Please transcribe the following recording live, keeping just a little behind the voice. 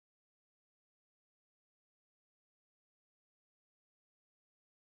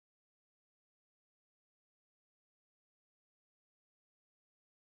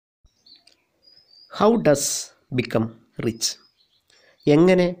How does become rich?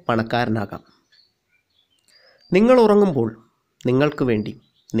 എങ്ങനെ പണക്കാരനാകാം? നിങ്ങൾ ഉറങ്ങുമ്പോൾ നിങ്ങൾക്ക് വേണ്ടി,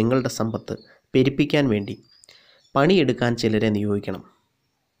 നിങ്ങളുടെ സമ്പത്ത് പെരുപ്പിക്കാൻ വേണ്ടി പണിയെടുക്കാൻ ചിലരെ നിയോഗിക്കണം.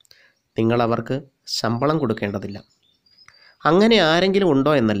 നിങ്ങൾ അവർക്ക് ശമ്പളം കൊടുക്കേണ്ടതില്ല. അങ്ങനെ ആരെങ്കിലും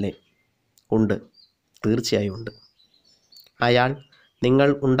ഉണ്ടോ എന്നല്ലേ? ഉണ്ട്, തീർച്ചയായും ഉണ്ട്. അയാൾ നിങ്ങൾ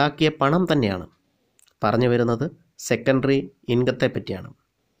ഉണ്ടാക്കിയ പണം തന്നെയാണ്. പറഞ്ഞു വരുന്നത് സെക്കൻഡറി ഇൻകത്തെ പറ്റിയാണ്.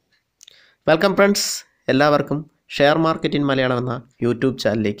 വെൽക്കം ഫ്രണ്ട്സ്, എല്ലാവർക്കും ഷെയർ മാർക്കറ്റ് ഇൻ മലയാളം എന്ന യൂട്യൂബ്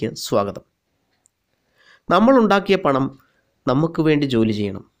ചാനലിലേക്ക് സ്വാഗതം. നമ്മൾ ഉണ്ടാക്കിയ പണം നമുക്ക് വേണ്ടി ജോലി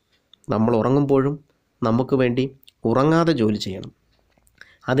ചെയ്യണം. നമ്മൾ ഉറങ്ങുമ്പോഴും നമുക്ക് വേണ്ടി ഉറങ്ങാതെ ജോലി ചെയ്യണം.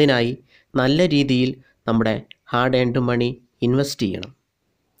 അതിനായി നല്ല രീതിയിൽ നമ്മുടെ ഹാർഡ് ഏൺഡ് മണി ഇൻവെസ്റ്റ് ചെയ്യണം.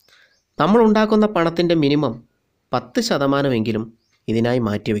 നമ്മൾ ഉണ്ടാക്കുന്ന പണത്തിൻ്റെ മിനിമം 10% ഇതിനായി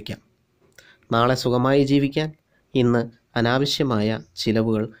മാറ്റിവെക്കാം. നാളെ സുഖമായി ജീവിക്കാൻ ഇന്ന് അനാവശ്യമായ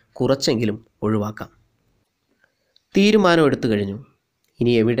ചിലവുകൾ കുറച്ചെങ്കിലും ഒഴിവാക്കാം. തീരുമാനം എടുത്തു കഴിഞ്ഞു.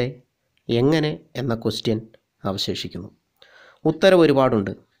 ഇനി എവിടെ, എങ്ങനെ എന്ന ക്വസ്റ്റ്യൻ അവശേഷിക്കുന്നു. ഉത്തരവ്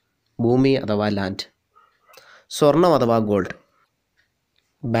ഒരുപാടുണ്ട്. ഭൂമി അഥവാ ലാൻഡ്, സ്വർണം അഥവാ ഗോൾഡ്,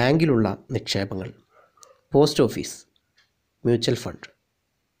 ബാങ്കിലുള്ള നിക്ഷേപങ്ങൾ, പോസ്റ്റ് ഓഫീസ്, മ്യൂച്വൽ ഫണ്ട്,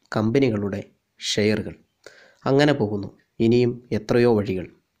 കമ്പനികളുടെ ഷെയറുകൾ, അങ്ങനെ പോകുന്നു. ഇനിയും എത്രയോ വഴികൾ.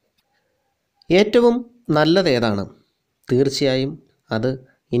 ഏറ്റവും നല്ലത് ഏതാണ്? തീർച്ചയായും അത്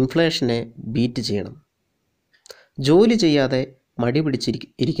ഇൻഫ്ലേഷനെ ബീറ്റ് ചെയ്യണം. ജോലി ചെയ്യാതെ മടി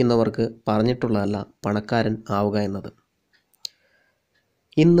പിടിച്ചിരിക്കുന്നവർക്ക് പറഞ്ഞിട്ടുള്ളതല്ല പണക്കാരൻ ആവുക എന്നത്.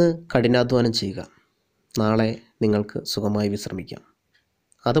 ഇന്ന് കഠിനാധ്വാനം ചെയ്യുക, നാളെ നിങ്ങൾക്ക് സുഖമായി വിശ്രമിക്കാം.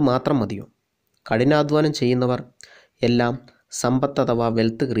 അതുമാത്രം മതിയോ? കഠിനാധ്വാനം ചെയ്യുന്നവർ എല്ലാം സമ്പത്ത് അഥവാ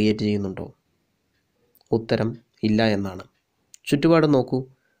വെൽത്ത് ക്രിയേറ്റ് ചെയ്യുന്നുണ്ടോ? ഉത്തരം ഇല്ല എന്നാണ്. ചുറ്റുപാട് നോക്കൂ.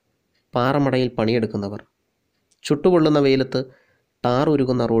 പാറമടയിൽ പണിയെടുക്കുന്നവർ, ചുട്ടുപൊള്ളുന്ന വെയിലത്ത് ടാർ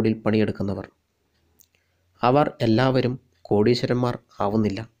ഉരുകുന്ന റോഡിൽ പണിയെടുക്കുന്നവർ, അവർ എല്ലാവരും കോടീശ്വരന്മാർ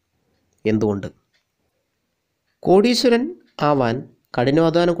ആവുന്നില്ല. എന്തുകൊണ്ട്? കോടീശ്വരൻ ആവാൻ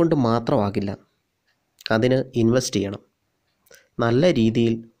കഠിനാധ്വാനം കൊണ്ട് മാത്രമാകില്ല. അതിന് ഇൻവെസ്റ്റ് ചെയ്യണം. നല്ല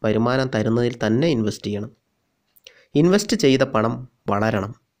രീതിയിൽ വരുമാനം തരുന്നതിൽ തന്നെ ഇൻവെസ്റ്റ് ചെയ്യണം. ഇൻവെസ്റ്റ് ചെയ്ത പണം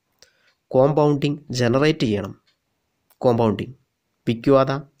വളരണം. കോമ്പൗണ്ടിങ് ജനറേറ്റ് ചെയ്യണം. കോമ്പൗണ്ടിങ്,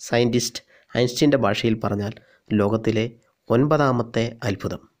 വിക്വാദ സയൻറ്റിസ്റ്റ് ഐൻസ്റ്റീൻ്റെ ഭാഷയിൽ പറഞ്ഞാൽ ലോകത്തിലെ 9ാമത്തെ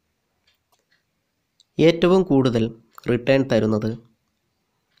അത്ഭുതം. ഏറ്റവും കൂടുതൽ റിട്ടേൺ തരുന്നത്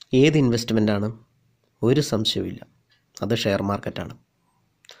ഏത് ഇൻവെസ്റ്റ്മെൻറ്റാണ്? ഒരു സംശയവുമില്ല, അത് ഷെയർ മാർക്കറ്റാണ്.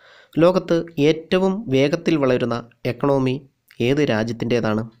 ലോകത്ത് ഏറ്റവും വേഗത്തിൽ വളരുന്ന എക്കണോമി ഏത്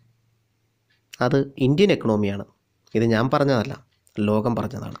രാജ്യത്തിൻ്റേതാണ്? അത് ഇന്ത്യൻ എക്കണോമിയാണ്. ഇത് ഞാൻ പറഞ്ഞതല്ല, ലോകം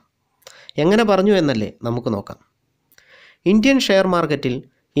പറഞ്ഞതാണ്. എങ്ങനെ പറഞ്ഞു എന്നല്ലേ നമുക്ക് നോക്കാം. ഇന്ത്യൻ ഷെയർ മാർക്കറ്റിൽ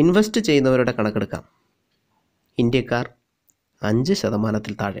ഇൻവെസ്റ്റ് ചെയ്യുന്നവരുടെ കണക്കെടുക്കാം. ഇന്ത്യക്കാർ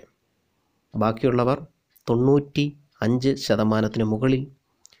 5% താഴെ, ബാക്കിയുള്ളവർ 95% മുകളിൽ.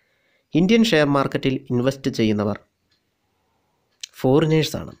 ഇന്ത്യൻ ഷെയർ മാർക്കറ്റിൽ ഇൻവെസ്റ്റ് ചെയ്യുന്നവർ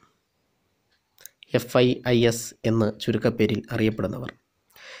ഫോറിനേഴ്സാണ്. FIIS എന്ന് ചുരുക്കപ്പേരിൽ അറിയപ്പെടുന്നവർ.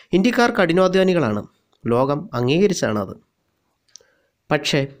 ഇന്ത്യക്കാർ കഠിനാധ്വാനികളാണ്. ലോകം അംഗീകരിച്ചാണ് അത്.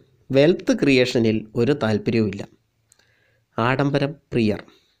 പക്ഷേ വെൽത്ത് ക്രിയേഷനിൽ ഒരു താല്പര്യവുമില്ല. ആഡംബരം പ്രിയർ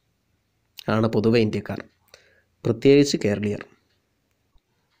ആണ് പൊതുവെ ഇന്ത്യക്കാർ, പ്രത്യേകിച്ച് കേരളീയർ.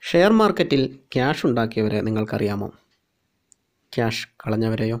 ഷെയർ മാർക്കറ്റിൽ ക്യാഷ് ഉണ്ടാക്കിയവരെ നിങ്ങൾക്കറിയാമോ? ക്യാഷ്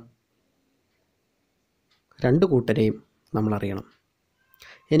കളഞ്ഞവരെയോ? 2 കൂട്ടരെയും നമ്മൾ അറിയണം.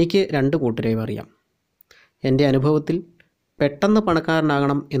 എനിക്ക് 2 കൂട്ടരെയും അറിയാം. എൻ്റെ അനുഭവത്തിൽ പെട്ടെന്ന്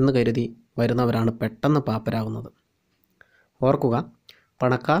പണക്കാരനാകണം എന്ന് കരുതി വരുന്നവരാണ് പെട്ടെന്ന് പാപ്പരാകുന്നത്. ഓർക്കുക,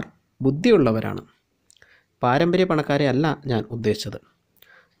 പണക്കാർ ബുദ്ധിയുള്ളവരാണ്. പാരമ്പര്യ പണക്കാരെ അല്ല ഞാൻ ഉദ്ദേശിച്ചത്,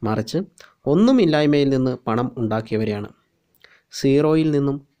 മറിച്ച് ഒന്നുമില്ലായ്മയിൽ നിന്ന് പണം ഉണ്ടാക്കിയവരെയാണ്. സീറോയിൽ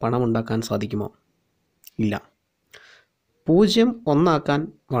നിന്നും പണം ഉണ്ടാക്കാൻ സാധിക്കുമോ? ഇല്ല. 0 1 ആക്കാൻ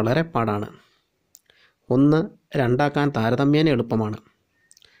വളരെ പാടാണ്. 1 2 ആക്കാൻ താരതമ്യേന എളുപ്പമാണ്.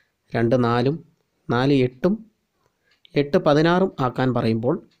 2 4 4 8 8 16 ആക്കാൻ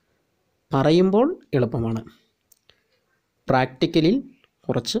പറയുമ്പോൾ എളുപ്പമാണ്. പ്രാക്ടിക്കലിൽ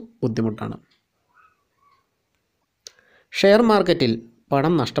കുറച്ച് ബുദ്ധിമുട്ടാണ്. ഷെയർ മാർക്കറ്റിൽ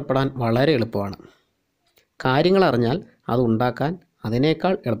പണം നഷ്ടപ്പെടാൻ വളരെ എളുപ്പമാണ്. കാര്യങ്ങൾ അറിഞ്ഞാൽ അത് ഉണ്ടാക്കാൻ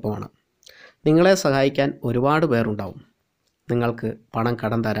അതിനേക്കാൾ എളുപ്പമാണ്. നിങ്ങളെ സഹായിക്കാൻ ഒരുപാട് പേരുണ്ടാവും. നിങ്ങൾക്ക് പണം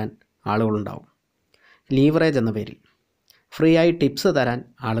കടം തരാൻ ആളുകളുണ്ടാവും. ലീവറേജ് എന്ന പേരിൽ ഫ്രീ ആയി ടിപ്സ് തരാൻ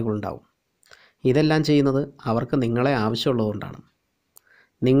ആളുകളുണ്ടാവും. ഇതെല്ലാം ചെയ്യുന്നത് അവർക്ക് നിങ്ങളെ ആവശ്യമുള്ളതുകൊണ്ടാണ്.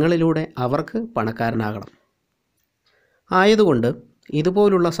 നിങ്ങളിലൂടെ അവർക്ക് പണക്കാരനാകണം. ആയതുകൊണ്ട്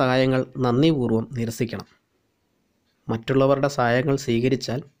ഇതുപോലുള്ള സഹായങ്ങൾ നന്ദിപൂർവ്വം നിരസിക്കണം. മറ്റുള്ളവരുടെ സഹായങ്ങൾ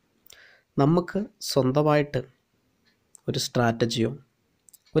സ്വീകരിച്ചാൽ നമുക്ക് സ്വന്തമായിട്ട് ഒരു സ്ട്രാറ്റജിയോ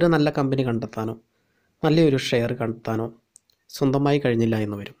ഒരു നല്ല കമ്പനി കണ്ടെത്താനോ നല്ലൊരു ഷെയർ കണ്ടെത്താനോ സ്വന്തമായി കഴിഞ്ഞില്ല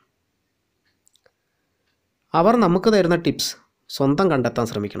എന്ന് വരും. അവർ നമുക്ക് തരുന്ന ടിപ്സ് സ്വന്തം കണ്ടെത്താൻ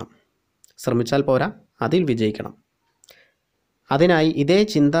ശ്രമിക്കണം. ശ്രമിച്ചാൽ പോരാ, അതിൽ വിജയിക്കണം. അതിനായി ഇതേ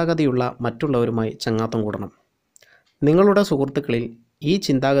ചിന്താഗതിയുള്ള മറ്റുള്ളവരുമായി ചങ്ങാത്തം കൂടണം. നിങ്ങളുടെ സുഹൃത്തുക്കളിൽ ഈ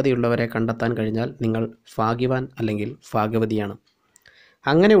ചിന്താഗതിയുള്ളവരെ കണ്ടെത്താൻ കഴിഞ്ഞാൽ നിങ്ങൾ ഭാഗ്യവാൻ അല്ലെങ്കിൽ ഭാഗ്യവതിയാണ്.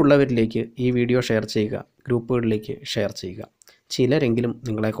 അങ്ങനെയുള്ളവരിലേക്ക് ഈ വീഡിയോ ഷെയർ ചെയ്യുക, ഗ്രൂപ്പുകളിലേക്ക് ഷെയർ ചെയ്യുക. ചിലരെങ്കിലും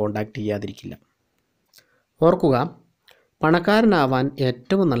നിങ്ങളെ കോൺടാക്റ്റ് ചെയ്യാതിരിക്കില്ല. ഓർക്കുക, പണക്കാരനാവാൻ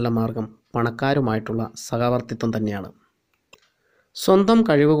ഏറ്റവും നല്ല മാർഗം പണക്കാരുമായിട്ടുള്ള സഹവർത്തിത്വം തന്നെയാണ്. സ്വന്തം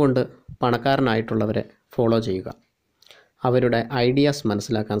കഴിവുകൊണ്ട് പണക്കാരനായിട്ടുള്ളവരെ ഫോളോ ചെയ്യുക. അവരുടെ ഐഡിയാസ്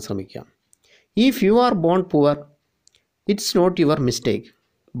മനസ്സിലാക്കാൻ ശ്രമിക്കുക. If you are bone poor, it's not your mistake,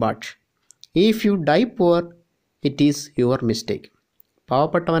 but if you dye poor, it is your mistake.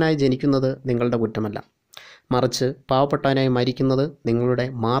 പാവപ്പെട്ടവനായി ജനിക്കുന്നത് നിങ്ങളുടെ കുറ്റമല്ല, മറിച്ച് പാവപ്പെട്ടവനായി മരിക്കുന്നത് നിങ്ങളുടെ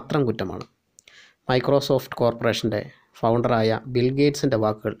മാത്രം കുറ്റമാണ്. മൈക്രോസോഫ്റ്റ് കോർപ്പറേഷൻ്റെ ഫൗണ്ടറായ ബിൽ ഗേറ്റ്സിൻ്റെ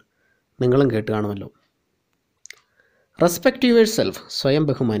വാക്കുകൾ നിങ്ങളും കേട്ട് കാണുമല്ലോ. Respect your self. സ്വയം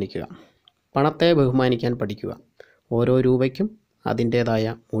ബഹുമാനിക്കുക. പണത്തെ ബഹുമാനിക്കാൻ പഠിക്കുക. ഓരോ രൂപയ്ക്കും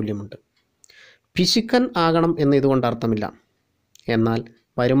അതിൻ്റേതായ മൂല്യമുണ്ട്. പിശുക്കൻ ആകണം എന്ന് ഇതുകൊണ്ട് അർത്ഥമില്ല. എന്നാൽ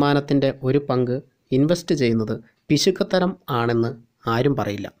വരുമാനത്തിൻ്റെ ഒരു പങ്ക് ഇൻവെസ്റ്റ് ചെയ്യുന്നത് പിശുക്കത്തരം ആണെന്ന് ആരും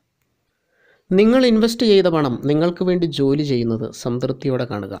പറയില്ല. നിങ്ങൾ ഇൻവെസ്റ്റ് ചെയ്ത പണം നിങ്ങൾക്ക് വേണ്ടി ജോലി ചെയ്യുന്നത് സംതൃപ്തിയോടെ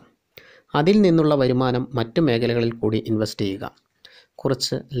കാണുക. അതിൽ നിന്നുള്ള വരുമാനം മറ്റ് മേഖലകളിൽ കൂടി ഇൻവെസ്റ്റ് ചെയ്യുക.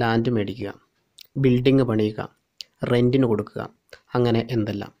 കുറച്ച് ലാൻഡ് മേടിക്കുക, ബിൽഡിംഗ് പണിയുക, റെൻറ്റിന് കൊടുക്കുക, അങ്ങനെ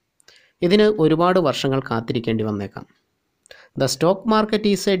എന്തെല്ലാം. ഇതിന് ഒരുപാട് വർഷങ്ങൾ കാത്തിരിക്കേണ്ടി വന്നേക്കാം. The stock market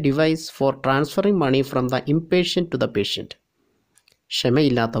is A device for transferring money from the impatient to the patient.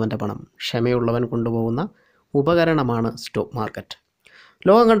 ക്ഷമയില്ലാത്തവൻ്റെ പണം ക്ഷമയുള്ളവൻ കൊണ്ടുപോകുന്ന ഉപകരണമാണ് സ്റ്റോക്ക് മാർക്കറ്റ്.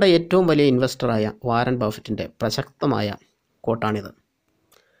 ലോകം കണ്ട ഏറ്റവും വലിയ ഇൻവെസ്റ്ററായ വാരൻ ബഫറ്റിൻ്റെ പ്രശസ്തമായ കോട്ടാണിത്.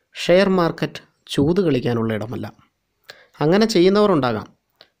 ഷെയർ മാർക്കറ്റ് ചൂത് കളിക്കാനുള്ള ഇടമല്ല. അങ്ങനെ ചെയ്യുന്നവർ ഉണ്ടാകാം.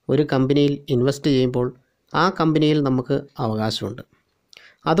 ഒരു കമ്പനിയിൽ ഇൻവെസ്റ്റ് ചെയ്യുമ്പോൾ ആ കമ്പനിയിൽ നമുക്ക് അവകാശമുണ്ട്.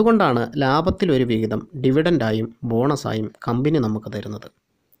 അതുകൊണ്ടാണ് ലാഭത്തിലൊരു വിഹിതം ഡിവിഡൻഡായും ബോണസായും കമ്പനി നമുക്ക് തരുന്നത്.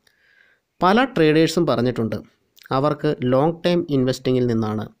 പല ട്രേഡേഴ്സും പറഞ്ഞിട്ടുണ്ട് അവർക്ക് ലോങ് ടൈം ഇൻവെസ്റ്റിങ്ങിൽ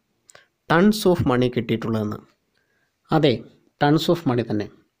നിന്നാണ് ടൺസ് ഓഫ് മണി കിട്ടിയിട്ടുള്ളതെന്ന്. അതെ, ടൺസ് ഓഫ് മണി തന്നെ.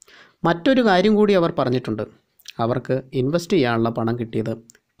 മറ്റൊരു കാര്യം കൂടി അവർ പറഞ്ഞിട്ടുണ്ട്, അവർക്ക് ഇൻവെസ്റ്റ് ചെയ്യാനുള്ള പണം കിട്ടിയത്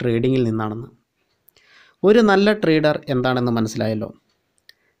ട്രേഡിങ്ങിൽ നിന്നാണെന്ന്. ഒരു നല്ല ട്രേഡർ എന്താണെന്ന് മനസ്സിലായല്ലോ.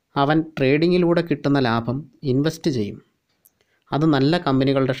 അവൻ ട്രേഡിങ്ങിലൂടെ കിട്ടുന്ന ലാഭം ഇൻവെസ്റ്റ് ചെയ്യും. അത് നല്ല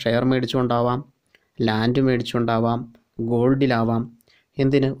കമ്പനികളുടെ ഷെയർ മേടിച്ചുകൊണ്ടാവാം, ലാൻഡ് മേടിച്ചുകൊണ്ടാവാം, ഗോൾഡിലാവാം,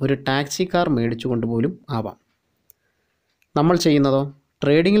 എന്തിന് ഒരു ടാക്സി കാർ മേടിച്ചുകൊണ്ട് പോലും ആവാം. നമ്മൾ ചെയ്യുന്നതോ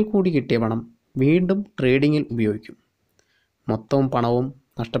ട്രേഡിങ്ങിൽ കൂടി കിട്ടിയ പണം വീണ്ടും ട്രേഡിങ്ങിൽ ഉപയോഗിക്കും. മൊത്തവും പണവും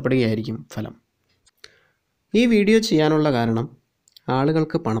നഷ്ടപ്പെടുകയായിരിക്കും ഫലം. ഈ വീഡിയോ ചെയ്യാനുള്ള കാരണം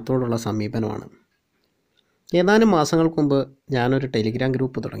ആളുകൾക്ക് പണത്തോടുള്ള സമീപനമാണ്. ഏതാനും മാസങ്ങൾക്ക് മുമ്പ് ഞാനൊരു ടെലിഗ്രാം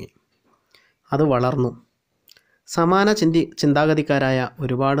ഗ്രൂപ്പ് തുടങ്ങി. അത് വളർന്നു. സമാന ചിന്താഗതിക്കാരായ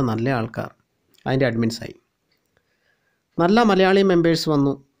ഒരുപാട് നല്ല ആൾക്കാർ അതിൻ്റെ അഡ്മിൻസായി. നല്ല മലയാളി മെമ്പേഴ്സ്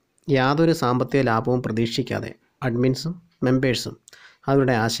വന്നു. യാതൊരു സാമ്പത്തിക ലാഭവും പ്രതീക്ഷിക്കാതെ അഡ്മിൻസും മെമ്പേഴ്സും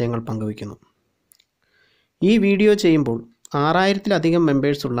അവരുടെ ആശയങ്ങൾ പങ്കുവയ്ക്കുന്നു. ഈ വീഡിയോ ചെയ്യുമ്പോൾ 6000-ലധികം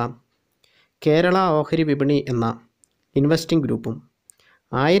മെമ്പേഴ്സുള്ള കേരള ഓഹരി വിപണി എന്ന ഇൻവെസ്റ്റിംഗ് ഗ്രൂപ്പും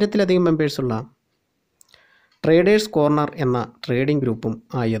 1000-ലധികം മെമ്പേഴ്സുള്ള ട്രേഡേഴ്സ് കോർണർ എന്ന ട്രേഡിംഗ് ഗ്രൂപ്പും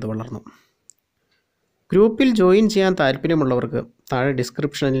ആയി അത് വളർന്നു. ഗ്രൂപ്പിൽ ജോയിൻ ചെയ്യാൻ താല്പര്യമുള്ളവർക്ക് താഴെ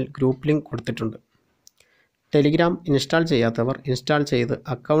ഡിസ്ക്രിപ്ഷനിൽ ഗ്രൂപ്പ് ലിങ്ക് കൊടുത്തിട്ടുണ്ട്. ടെലിഗ്രാം ഇൻസ്റ്റാൾ ചെയ്യാത്തവർ ഇൻസ്റ്റാൾ ചെയ്ത്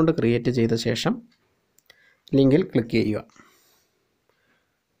അക്കൗണ്ട് ക്രിയേറ്റ് ചെയ്ത ശേഷം ലിങ്കിൽ ക്ലിക്ക് ചെയ്യുക.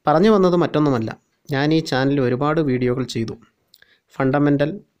 പറഞ്ഞു വന്നത് മറ്റൊന്നുമല്ല, ഞാൻ ഈ ചാനലിൽ ഒരുപാട് വീഡിയോകൾ ചെയ്തു.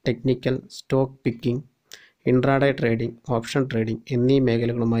 Fundamental, technical, stock picking, intraday trading, option trading എന്നീ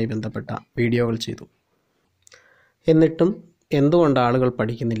മേഖലകളുമായി ബന്ധപ്പെട്ട വീഡിയോകൾ ചെയ്തു. എന്നിട്ടും എന്തുകൊണ്ട് ആളുകൾ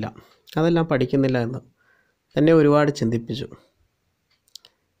പഠിക്കുന്നില്ല, അതെല്ലാം പഠിക്കുന്നില്ല എന്ന് എന്നെ ഒരുപാട് ചിന്തിപ്പിച്ചു.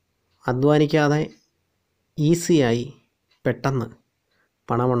 അധ്വാനിക്കാതെ ഈസിയായി പെട്ടെന്ന്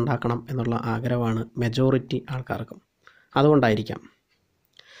പണമുണ്ടാക്കണം എന്നുള്ള ആഗ്രഹമാണ് മെജോറിറ്റി ആൾക്കാർക്കും. അതുകൊണ്ടായിരിക്കാം.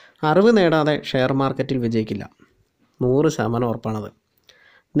 അറിവ് നേടാതെ ഷെയർ മാർക്കറ്റിൽ വിജയിക്കില്ല, 100% ഉറപ്പാണത്.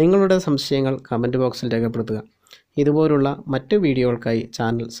 നിങ്ങളുടെ സംശയങ്ങൾ കമൻറ്റ് ബോക്സിൽ രേഖപ്പെടുത്തുക. ഇതുപോലുള്ള മറ്റ് വീഡിയോകൾക്കായി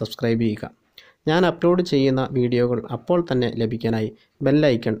ചാനൽ സബ്സ്ക്രൈബ് ചെയ്യുക. ഞാൻ അപ്ലോഡ് ചെയ്യുന്ന വീഡിയോകൾ അപ്പോൾ തന്നെ ലഭിക്കാനായി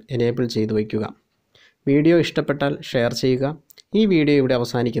ബെല്ലൈക്കൺ എനേബിൾ ചെയ്തു വയ്ക്കുക. വീഡിയോ ഇഷ്ടപ്പെട്ടാൽ ഷെയർ ചെയ്യുക. ഈ വീഡിയോ ഇവിടെ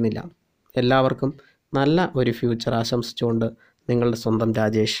അവസാനിക്കുന്നില്ല. എല്ലാവർക്കും നല്ല ഒരു ഫ്യൂച്ചർ ആശംസിച്ചുകൊണ്ട് നിങ്ങളുടെ സ്വന്തം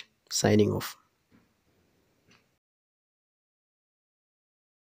രാജേഷ് സൈനിങ് ഓഫ്.